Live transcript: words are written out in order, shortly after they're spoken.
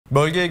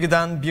Bölgeye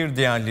giden bir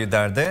diğer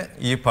lider de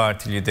İyi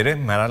Parti lideri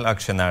Meral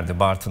Akşener'di.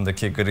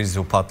 Bartın'daki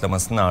Grizu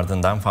patlamasının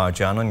ardından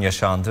facianın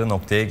yaşandığı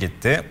noktaya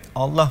gitti.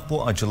 Allah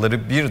bu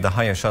acıları bir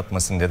daha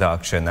yaşatmasın dedi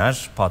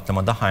Akşener.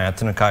 Patlamada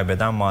hayatını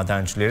kaybeden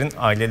madencilerin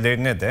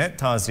ailelerine de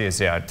taziye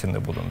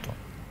ziyaretinde bulundu.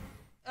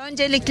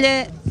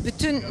 Öncelikle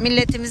bütün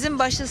milletimizin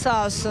başı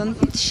sağ olsun.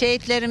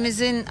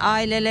 Şehitlerimizin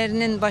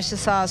ailelerinin başı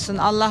sağ olsun.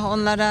 Allah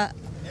onlara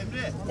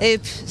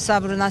eyüp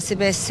sabrı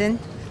nasip etsin.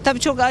 Tabii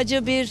çok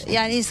acı bir,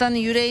 yani insanın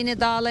yüreğini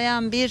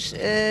dağlayan bir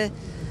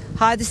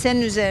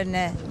hadisenin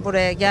üzerine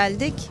buraya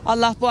geldik.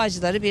 Allah bu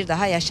acıları bir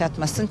daha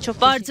yaşatmasın.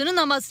 Bartın'ın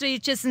Amasra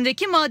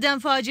ilçesindeki maden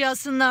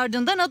faciasının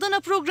ardından Adana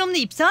programını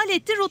iptal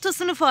etti.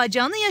 Rotasını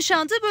facianın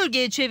yaşandığı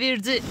bölgeye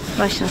çevirdi.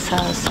 Başın sağ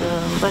olsun,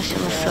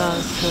 başımız sağ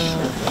olsun.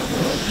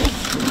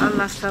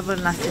 Allah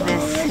sabır nasip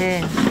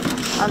etsin.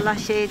 Allah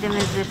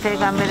şehidimizi,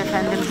 Peygamber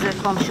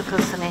Efendimiz'e komşu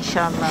kılsın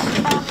inşallah.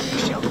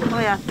 O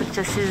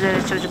yattıkça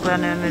sizlere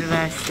çocuklarına ömür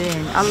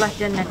versin. Allah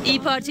cennet.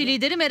 İyi Parti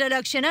lideri Meral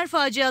Akşener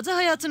Facia'da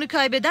hayatını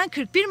kaybeden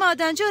 41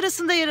 madenci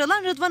arasında yer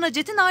alan Rıdvan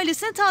Acet'in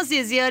ailesine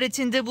taziye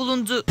ziyaretinde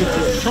bulundu.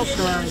 Çok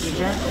dua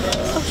edeceğim.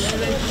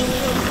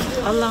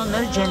 Allah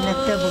onları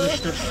cennette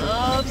buluştursun.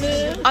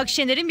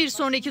 Akşener'in bir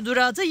sonraki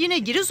durağı da yine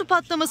Grizu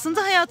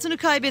patlamasında hayatını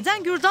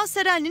kaybeden Gürdan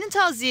Serenli'nin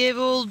taziye evi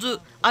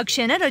oldu.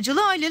 Akşener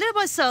acılı ailelere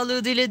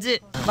başsağlığı diledi.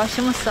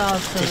 Başımız sağ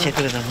olsun.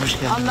 Teşekkür ederim. Hoş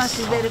geldiniz. Allah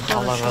sizleri korusun.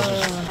 Allah razı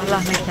olsun. Allah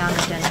mekanı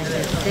cennet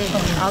etsin.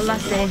 Allah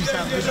size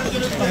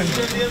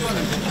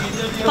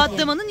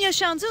Patlamanın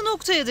yaşandığı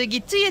noktaya da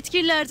gitti,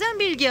 yetkililerden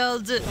bilgi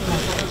aldı.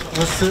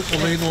 Burası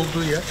olayın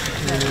olduğu yer.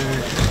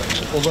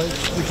 Olay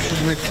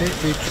 300 metre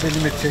ve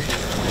 350 metre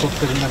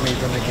toplarında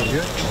meydana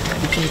geliyor.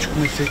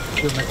 2,5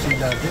 kilometre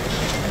ileride.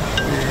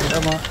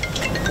 Ama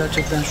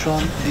gerçekten şu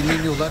an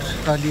dinleniyorlar.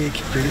 Tahliye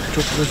ekipleri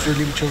çok profesyonel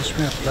bir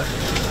çalışma yaptılar.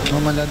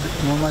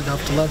 Normalde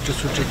haftalarca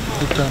sürecek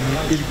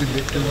kurtarmayı bir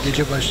günde, dün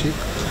gece başlayıp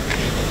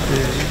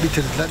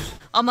bitirdiler.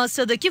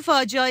 Amasya'daki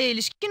faciaya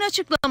ilişkin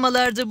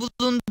açıklamalarda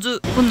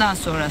bulundu. Bundan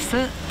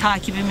sonrası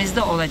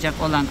takibimizde olacak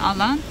olan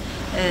alan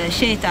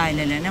şehit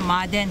ailelerine,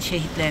 maden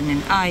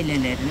şehitlerinin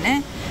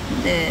ailelerine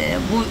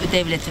bu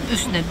devletin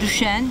üstüne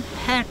düşen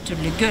her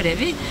türlü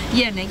görevi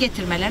yerine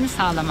getirmelerini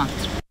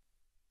sağlamaktır.